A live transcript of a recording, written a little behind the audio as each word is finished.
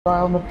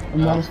trial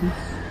in Madison?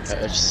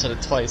 I just said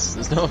it twice.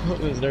 There's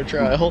no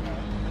trial.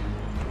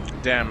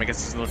 Damn, I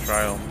guess there's no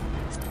trial.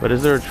 But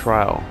is there a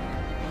trial?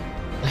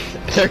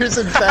 There is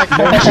in fact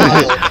no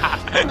trial.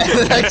 And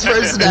the next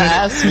person to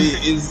ask me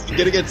is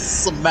gonna get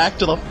smacked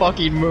to the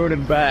fucking moon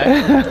and back.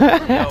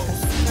 No.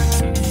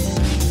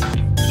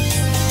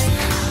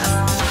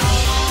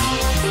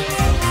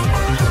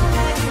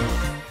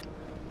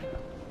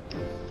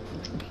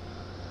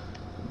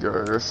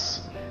 Girth.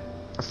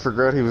 I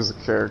forgot he was a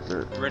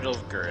character. Riddle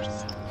of Girth.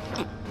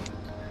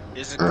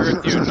 Is it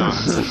girthy or not?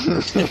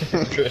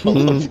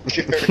 Riddle of Girth. Is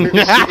it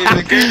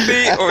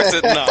girthy or is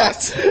it not?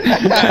 That's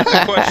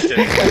the question.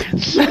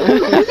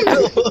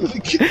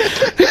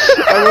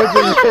 I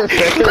wasn't your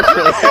favorite.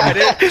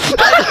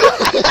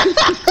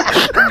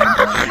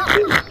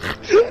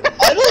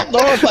 I don't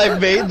know if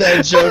I've made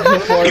that joke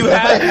before, You but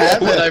I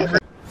have.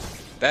 haven't.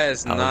 That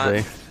is not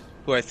Honestly.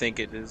 who I think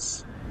it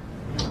is.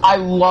 I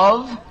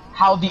love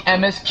how the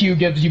MSQ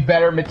gives you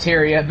better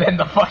materia than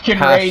the fucking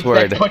raid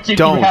Password. that puts you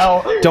through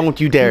hell. Don't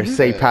you dare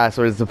say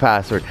password is the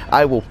password.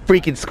 I will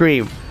freaking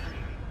scream.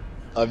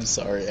 I'm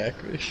sorry,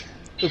 Akrish.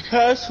 The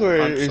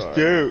password I'm is sorry.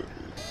 dope.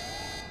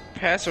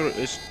 Password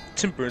is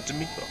Timber to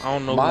me. I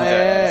don't know My who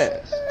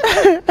that ass.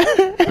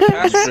 is.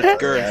 Password is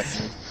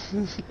Girth.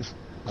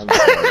 I'm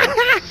sorry.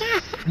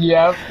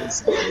 Yep. I'm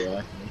sorry,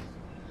 Akrish.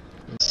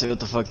 Let's see what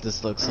the fuck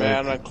this looks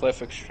Man like. on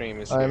Cliff Extreme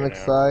is here I'm now.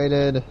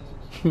 excited.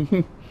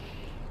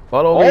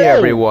 Follow me,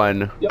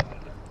 everyone.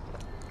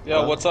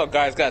 Yo, what's up,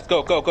 guys? Go,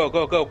 go, go, go,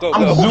 go, go,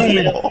 I'm go.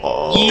 zooming.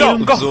 Go,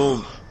 go.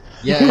 Zoom.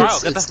 Yeah, Kyle,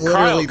 it's, get it's the-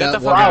 literally Kyle, get that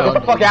the one. Wow, get the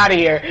round. fuck out of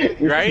here.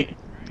 Right?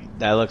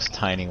 That looks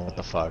tiny, what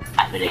the fuck.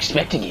 I've been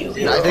expecting you.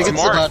 I think it's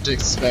Smart. about to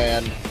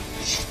expand.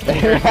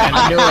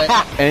 I knew it.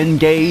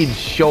 Engage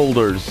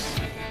shoulders.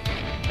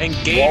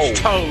 Engage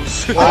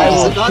toes. Does it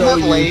not have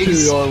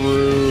legs? It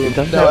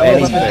doesn't No, have it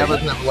anything.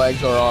 doesn't have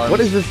legs or arms. What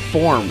is this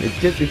form? It's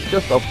just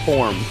a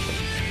form.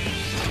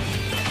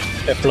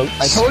 It floats.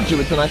 I told you,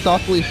 it's an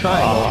isosceles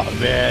triangle. Oh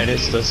man,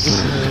 it's the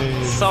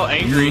So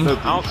angry.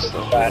 Alright,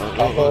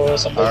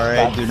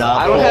 do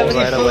not I don't have roll any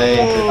right away.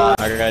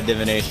 I got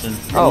divination.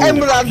 Oh.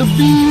 Emerald the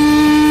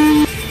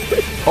Bee!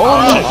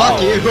 Oh,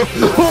 fuck you!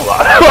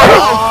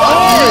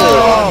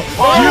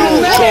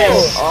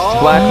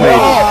 Black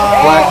mage.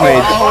 Black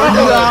mage.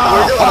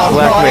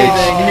 Black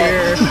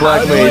mage.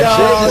 Black mage. Oh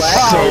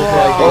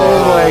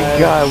my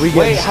god, we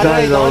get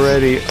started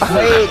already.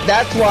 Wait,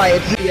 that's why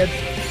it's...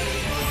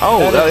 Oh,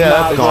 yeah,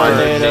 that's gone.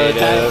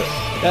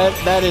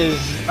 That is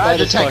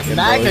detect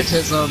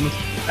magnetism.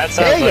 That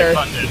sounds like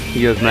fun, dude.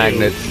 He has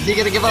magnets. Is he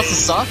gonna give us a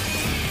suck?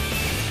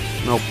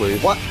 No,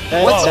 please. What?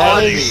 What's that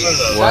on is- these?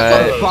 What?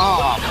 That's a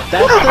bomb.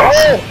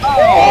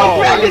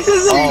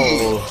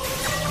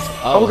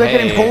 Oh, they're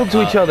getting pulled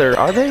to each other,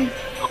 are they? No,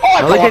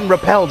 they're getting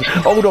repelled.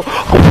 Oh no.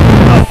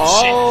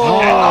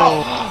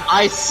 Oh,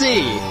 I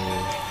see.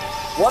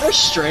 What a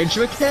strange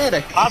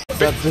mechanic. Oh,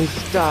 there we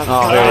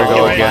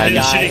go again.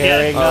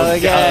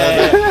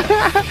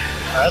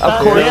 Of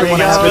course, everyone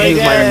has to use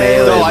my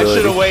melee. No, I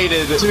should have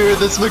waited. Dude,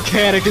 this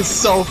mechanic is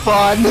so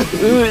fun.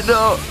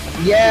 No.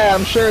 Yeah,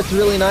 I'm sure it's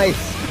really nice.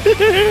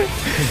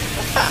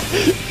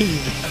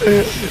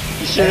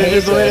 Should have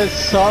just waited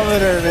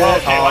summoner, man.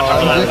 Okay, watch out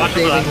for that, watch out for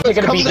that. They're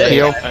gonna be Come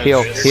Heal,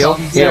 heal, heal,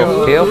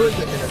 heal, heal.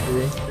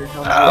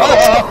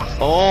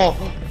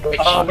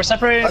 Oh. We're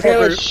separated Okay,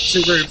 for let's-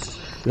 two groups.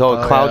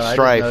 Yo, Cloud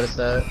Strife.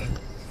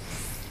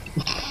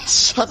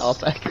 Shut up,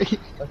 Akri.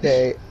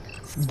 Okay.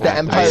 The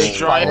Empire is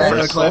Strife Man on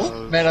a versus- cliff.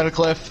 Man on a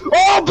cliff.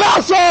 Oh,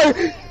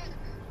 Bowser!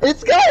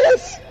 It's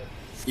Gaius!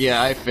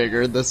 Yeah, I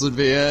figured this would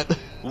be it.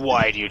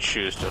 Why do you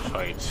choose to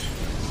fight?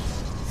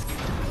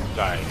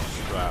 Guys,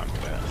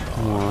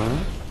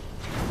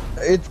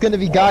 It's gonna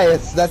be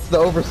Gaius, that's the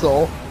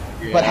Oversoul.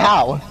 But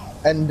how?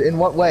 And in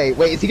what way?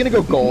 Wait, is he gonna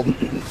go gold?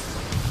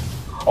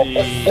 Oh.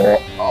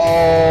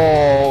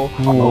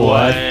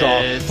 What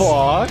the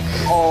fuck?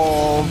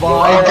 Oh Oh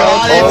my my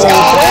god, it's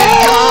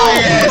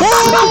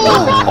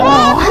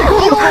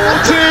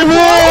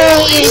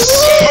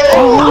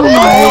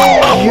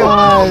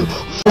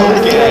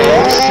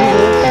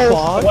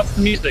What's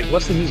the music?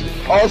 What's the music?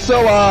 Also,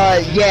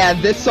 yeah,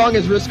 this song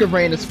is Risk of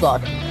Rain as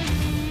fuck.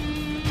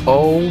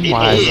 Oh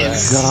my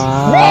is.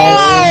 god.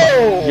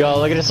 Whoa! Yo,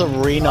 look at this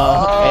arena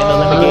and the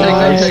limit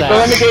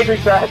Go in the gauge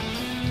reset.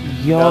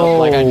 Yo.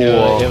 Like I knew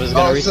it was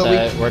gonna Oh, so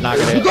reset. We're not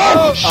gonna.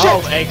 Oh, shit!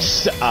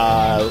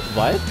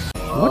 What?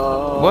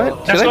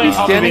 What? Should That's I be going to be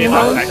standing a in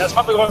knockback. those? That's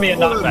probably going to be a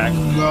knockback.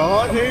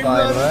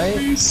 Fine,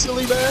 right? You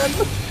silly man.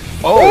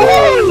 Oh.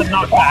 It's a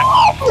knockback.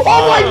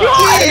 Oh my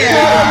god!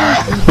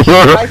 Yeah.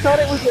 I thought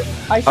it was.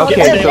 I thought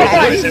Okay, it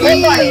was. so-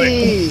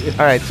 Hey!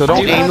 Alright, so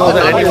don't aim those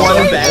at anyone.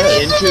 Back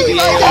into the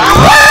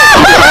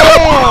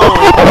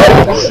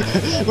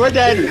We're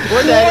dead.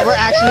 We're dead. We're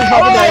actually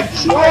probably dead.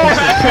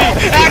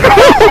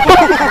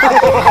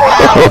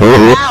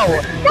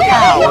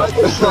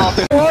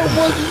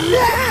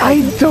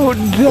 I don't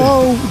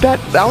know. That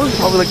was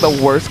probably like the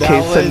worst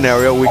case was-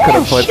 scenario we could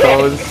have put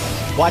those.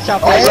 Watch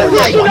out for Oh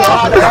my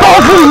god!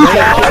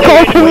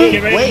 Get ready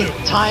to Wait,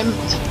 move. time.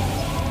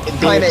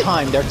 They're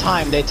timed. They're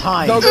timed. They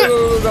timed. Go, go,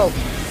 go, go, go.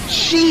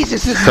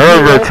 Jesus, this is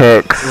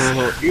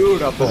Servertex.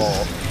 beautiful.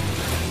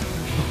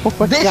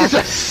 This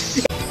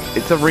is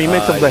It's a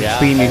remix of the yeah.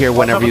 theme you hear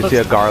whenever you see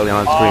a Garley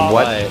on screen.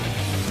 What? Right.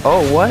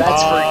 Oh, what?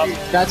 That's freaky.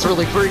 That's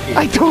really freaky.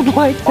 I don't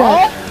like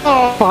that.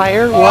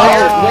 Fire? Oh,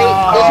 What? wait,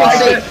 this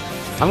one's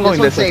safe. I'm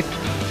going This this one's way.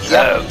 safe.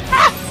 Yep.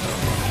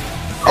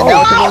 And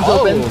now the one's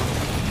open.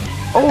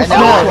 Oh, And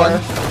now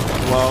snap. this one.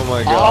 Oh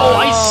my god. Oh,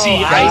 I see.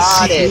 I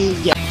Got see. it.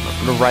 Yeah.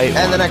 The right And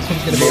the one. next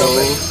one's gonna be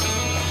open.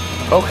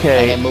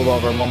 Okay. Okay, move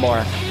over. One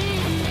more.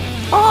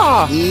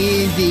 Ah!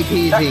 Easy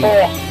peasy.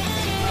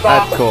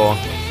 That's cool.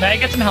 May I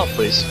get some help,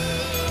 please?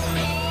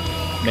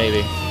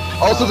 Maybe.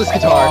 Also this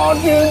guitar. Oh,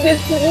 dude,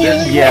 this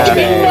is Yeah.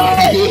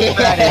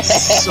 That is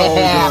so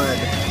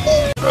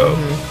good.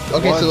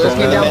 Okay, so those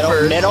came down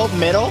first.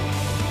 Middle.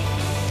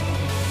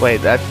 Wait,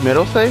 that's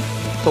middle safe?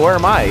 So where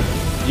am I?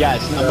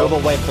 Yes, now move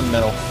away from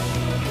middle.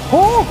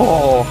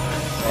 Oh!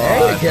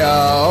 There you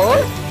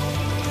go.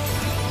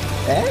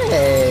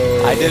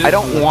 Hey. I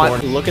don't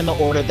want. Look in the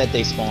order that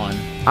they spawn.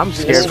 I'm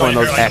scared when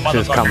those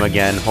X's come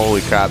again.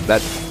 Holy crap! I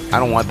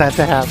don't want that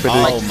to happen.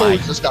 Oh my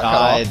just got cut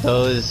god, off.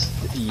 those.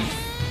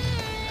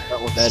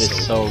 That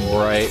is so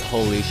bright.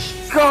 Holy sh.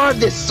 God,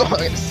 this song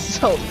is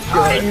so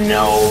I good.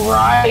 know,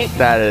 right?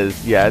 That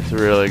is, yeah, it's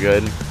really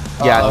good.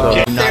 Yeah,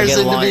 Okay, so, now There's get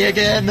into line. me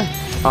again.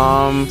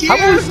 how about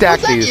we stack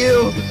Was that these?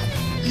 you?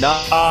 No,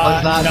 it's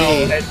not no, me.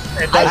 it's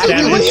I think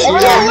it was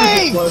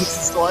damage.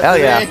 Hell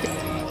yeah.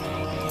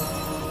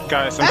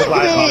 Guys, I'm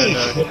Goodbye, sorry.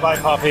 Poppy. Goodbye,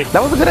 Poppy.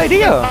 That was a good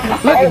idea.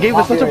 Look, it gave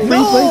us such a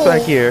free place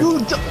back here.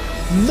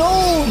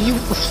 No, you.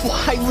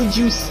 Why would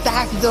you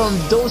stack them?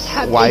 Those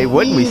have. Why AoE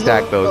wouldn't we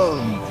stack those?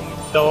 on them.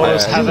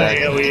 Those have an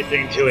exactly. AoE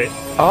thing to it.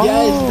 Oh,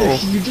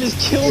 Yes, you just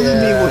killed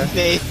me with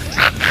me.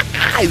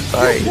 I'm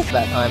sorry.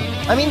 That time.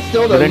 I mean,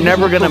 still though. But they're you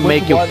never just gonna look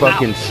make you for one-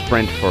 fucking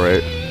sprint for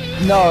it.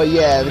 No,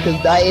 yeah, because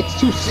it's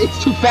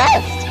too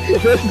fast.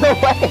 There's no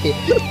way.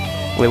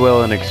 We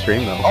will in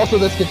extreme though. Also,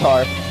 this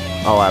guitar,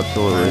 Oh,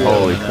 absolutely.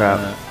 Holy crap.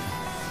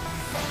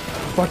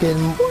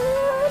 fucking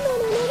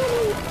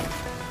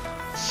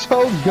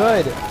so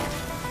good.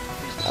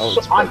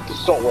 I'm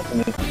so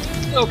listening.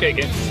 Okay,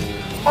 game.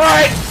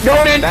 Alright,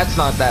 going in. That's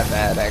not that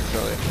bad,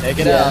 actually. Take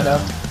it Yeah, out. no.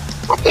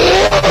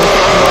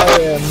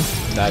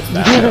 That's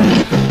bad.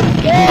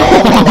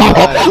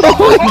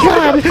 Oh my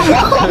god!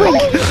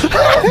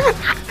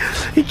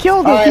 He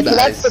killed us. Alright, so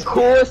that's the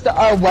coolest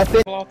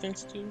weapon. All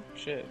things too?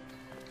 Shit.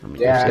 I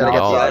mean, Yeah, just no, gotta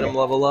get it's the fine. item.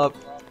 level up.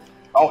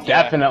 Oh,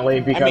 definitely,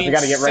 because mean, we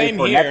gotta get ready same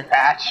for here. next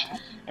patch.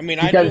 I mean,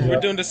 Because- we're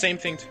doing the same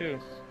thing too.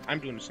 I'm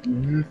doing the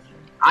same.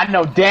 I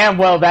know damn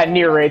well that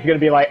near rate's gonna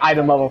be like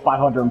item level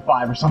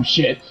 505 or some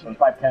shit. Or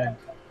 510.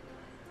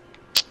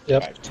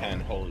 Yep. 510,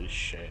 holy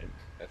shit.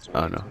 That's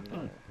Oh, no.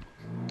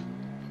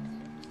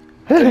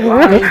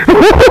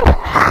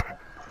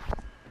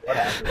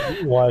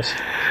 Was.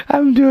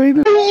 I'm doing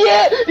this.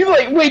 Yeah! You're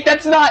like, wait,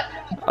 that's not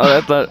Oh,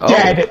 that's not. Oh.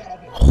 dead.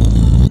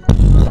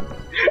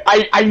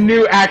 I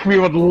knew Acme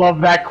would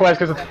love that quest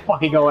because it's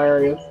fucking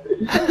hilarious.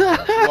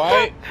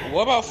 Why?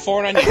 What about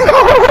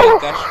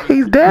 495?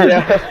 He's dead.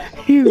 Yeah.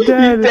 He's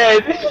dead. He's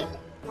dead.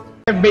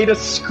 It made us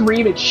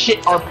scream and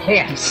shit our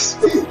pants.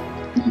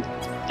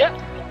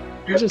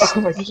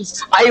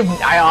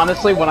 I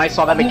honestly, when I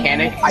saw that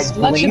mechanic, I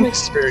blinked.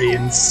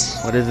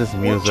 experience. What is this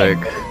music?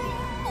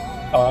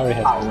 Oh, I already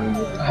had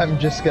I'm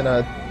just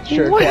gonna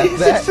sure What cast is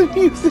that. this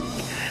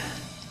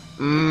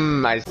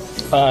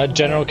music?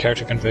 general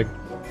character config.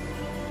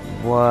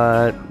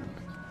 What?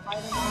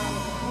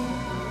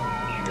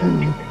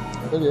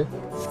 Okay.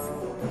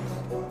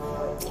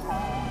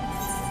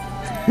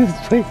 This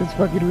place is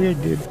fucking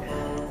weird, dude.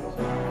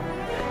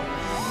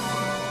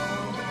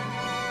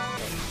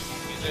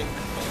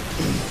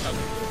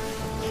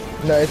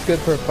 No, it's good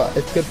for a fight.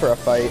 It's good for a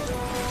fight.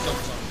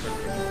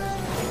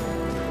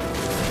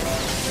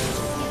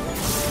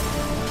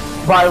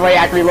 By the way,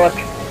 Acme, look.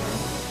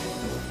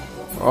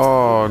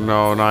 Oh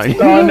no, not you.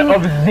 Son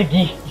of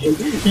Ziggy.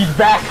 He's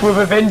back with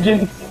a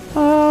vengeance.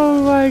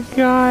 Oh my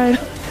god.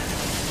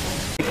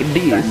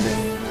 These.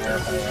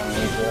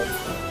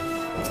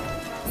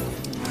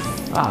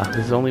 Ah,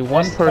 there's only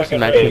one That's person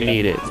that fucking can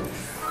need it.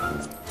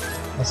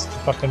 That's the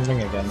fucking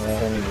ring again. Yeah, I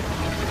don't need it.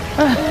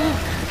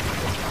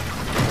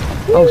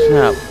 Oh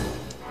snap.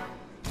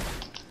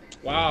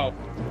 Wow.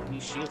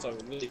 These shields are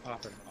really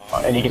popping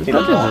off. And you can see the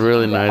This is boss.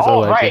 really nice. I Oh,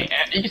 like right.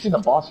 it. You can see the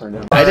boss right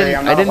now. I didn't-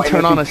 I'm I not didn't letting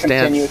turn you on a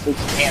stance. continuously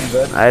scan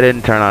this. I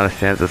didn't turn on a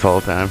stance this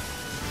whole time.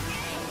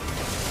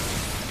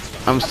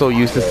 I'm so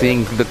used to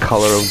seeing the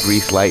color of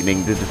grease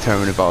lightning to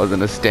determine if I was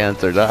in a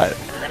stance or not.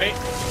 Ready?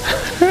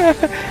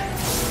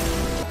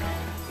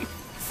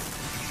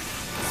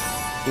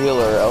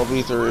 Healer,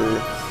 LB3.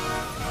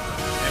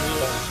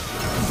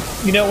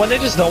 You know, when they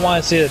just don't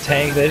want to see the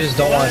tank, they just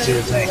don't want to see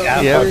the tank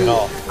at Yeah. fucking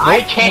all.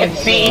 I can't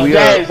see We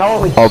guys.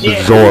 Holy shit.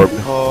 Absorbed.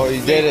 Oh, you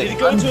did Did it. he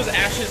go into his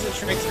ashes and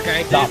strength the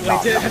guy did Stop, when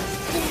he did? stop,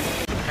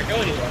 I go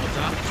anywhere on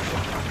top.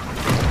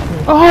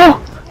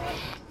 Oh!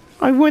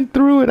 I went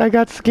through it. I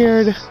got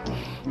scared.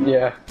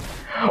 Yeah.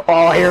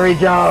 Oh, here we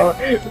go.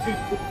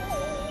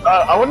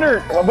 I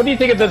wonder, what do you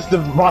think of this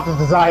boss's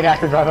design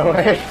actor, by the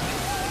way?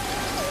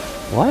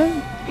 What?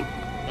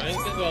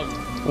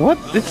 What?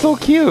 It's so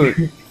cute.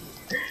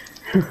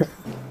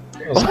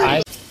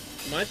 Mine's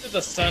with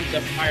the sun,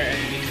 the fire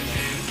enemy.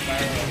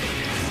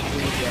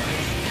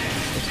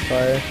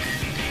 Fire.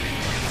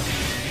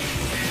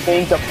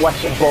 Change the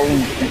flesh and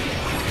bone.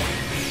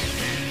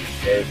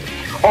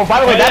 Oh,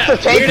 by the way, that's the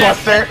tank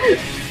buster!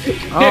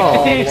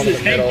 Oh. It's the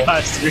tank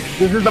buster.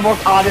 This is the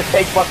most honest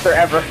tank buster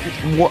ever.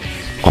 What?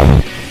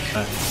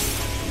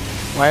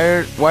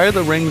 Why are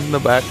the rings in the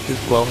back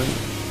just glowing?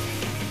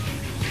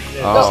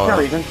 That's no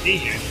reason.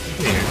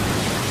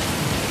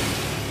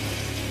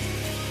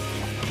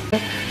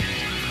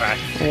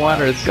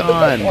 Water's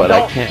gone, but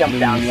I can't jump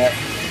move. down yet.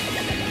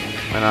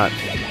 Why not?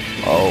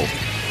 Oh.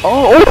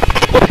 Oh!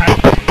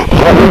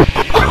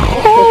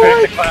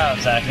 Crack the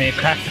clouds, Acme.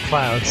 Crack the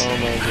clouds. Oh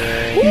my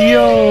god.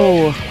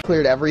 Yo!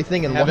 Cleared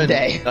everything in one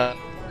day.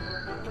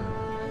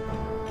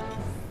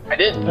 I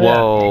did.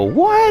 Whoa!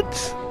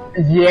 What?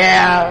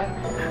 Yeah.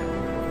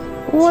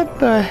 What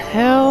the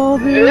hell,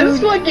 This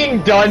dude?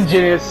 fucking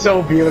dungeon is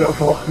so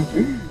beautiful.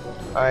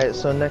 Alright,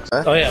 so next.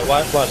 Oh yeah,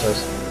 watch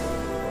this.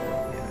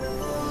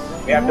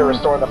 We have to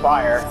restore the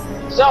fire.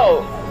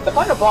 So, the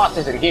final boss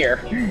isn't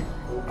here.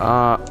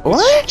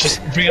 What?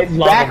 Just bring up It's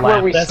lava back where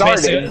lamp. we That's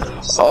started.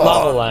 basically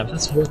lava lamp.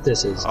 That's what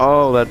this is.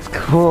 Oh, that's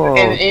cool.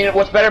 And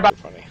what's better about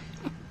funny.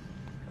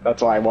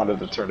 That's why I wanted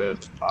to turn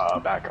it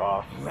back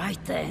off.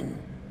 Right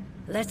then,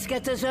 let's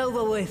get this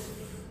over with.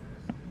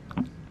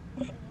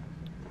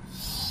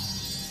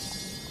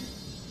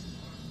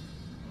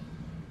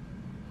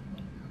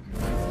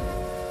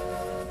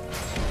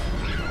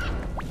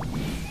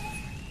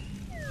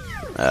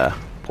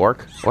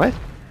 Pork? What?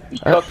 We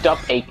cooked up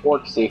a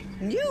porksy.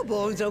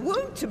 Newborns are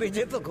wont to be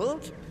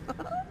difficult.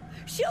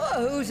 Sure,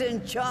 who's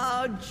in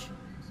charge?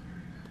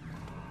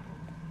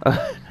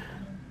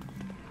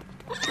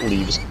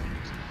 Leaves.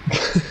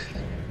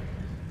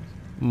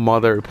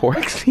 Mother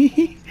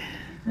Porksy?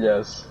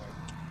 Yes.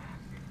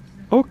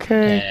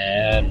 Okay.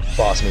 And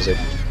boss music.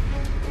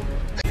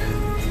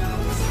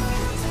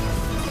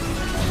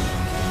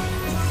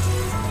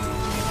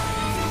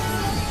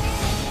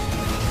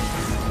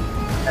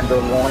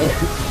 Tenderloin.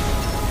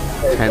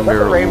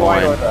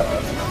 Tenderloin.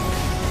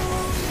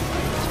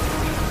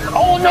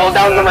 Oh no,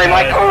 that was the rain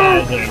light!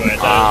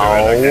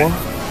 Ow.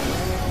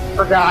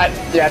 Forgot.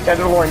 Yeah,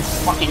 tenderloin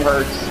fucking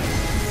hurts.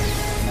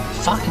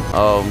 Fucking.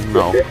 Oh,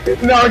 no.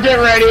 No, get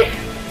ready.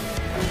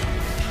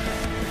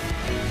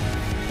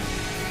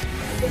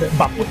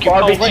 Barbecue.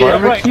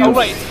 Barbecue. Oh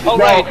wait. Oh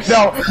wait.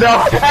 No.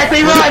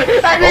 Acme run!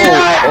 Acme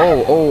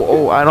run!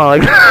 Oh, I don't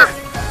like that.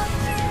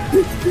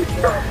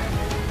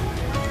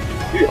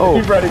 Oh.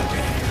 Keep running.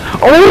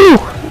 Oh!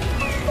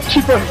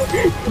 Keep running.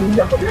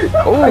 No.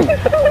 Oh!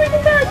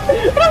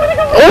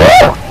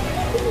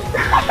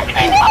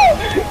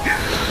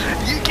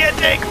 You can't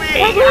take me!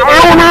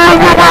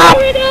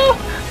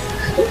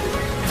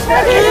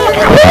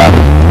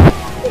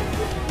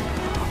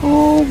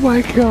 Oh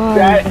my god!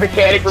 That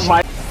mechanic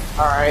reminds.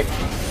 Alright.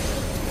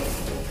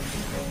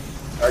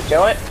 Alright,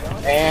 kill it.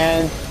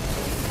 And.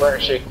 Where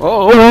is she?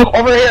 Oh!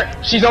 Over here!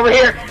 She's over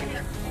here!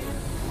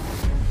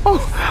 Oh!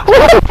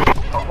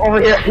 Over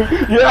here!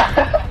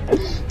 Yeah!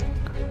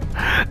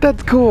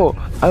 That's cool!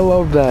 I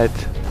love that.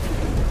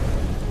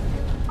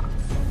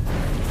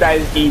 That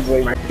is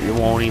easily. You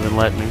won't even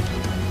let me.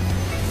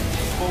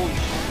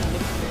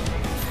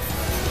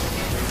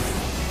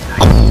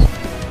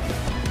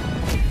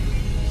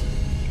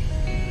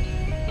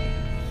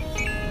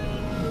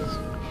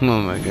 Oh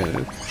my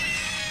goodness.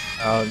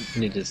 I'll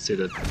need to see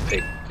the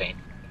paint.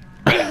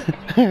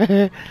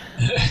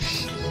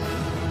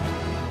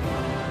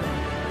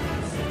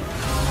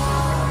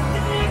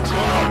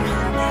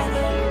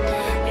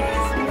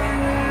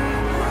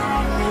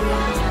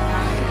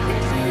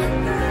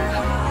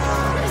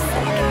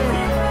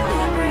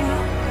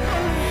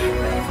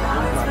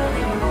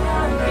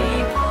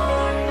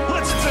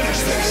 Let's finish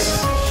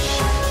this!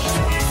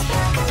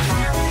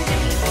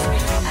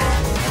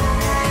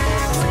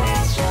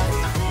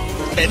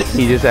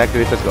 He just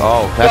activates the.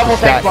 Oh, Double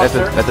tank that's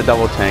buster. a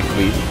double tank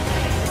beast.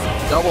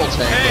 Double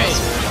tank.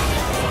 Hey!